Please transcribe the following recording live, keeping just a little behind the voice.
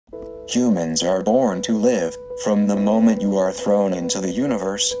Humans are born to live. From the moment you are thrown into the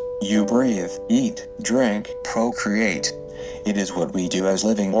universe, you breathe, eat, drink, procreate. It is what we do as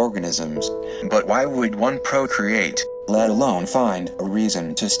living organisms. But why would one procreate, let alone find a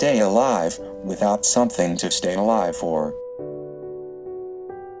reason to stay alive, without something to stay alive for?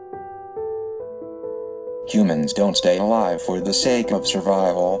 Humans don't stay alive for the sake of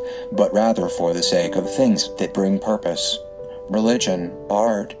survival, but rather for the sake of things that bring purpose. Religion,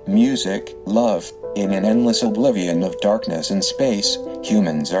 art, music, love. In an endless oblivion of darkness and space,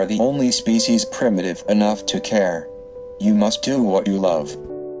 humans are the only species primitive enough to care. You must do what you love.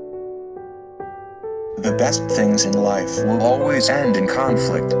 The best things in life will always end in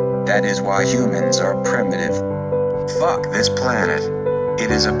conflict. That is why humans are primitive. Fuck this planet. It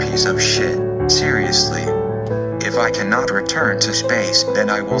is a piece of shit, seriously. If I cannot return to space, then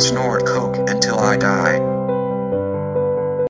I will snort coke until I die.